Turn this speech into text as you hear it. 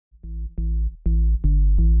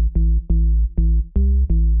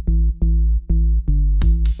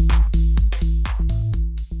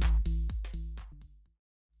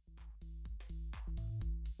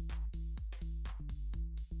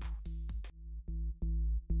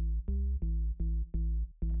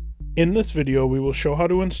In this video, we will show how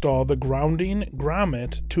to install the grounding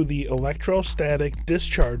grommet to the electrostatic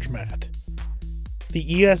discharge mat. The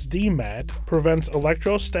ESD mat prevents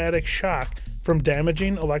electrostatic shock from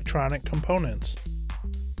damaging electronic components.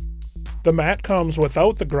 The mat comes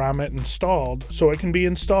without the grommet installed, so it can be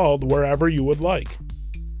installed wherever you would like.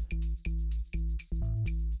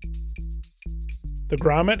 The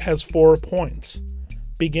grommet has 4 points.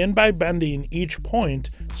 Begin by bending each point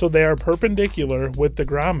so they are perpendicular with the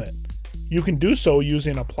grommet. You can do so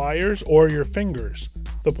using a pliers or your fingers.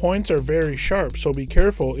 The points are very sharp, so be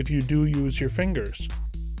careful if you do use your fingers.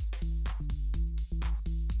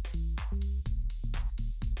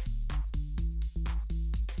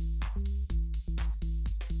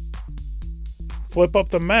 Flip up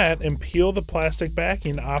the mat and peel the plastic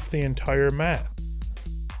backing off the entire mat.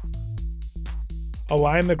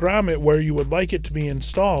 Align the grommet where you would like it to be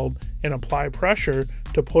installed and apply pressure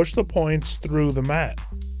to push the points through the mat.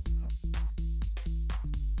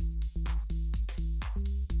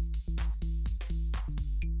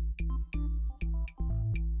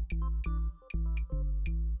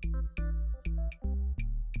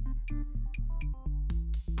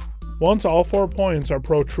 Once all 4 points are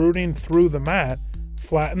protruding through the mat,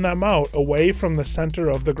 flatten them out away from the center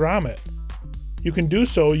of the grommet. You can do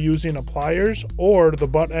so using a pliers or the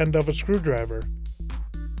butt end of a screwdriver.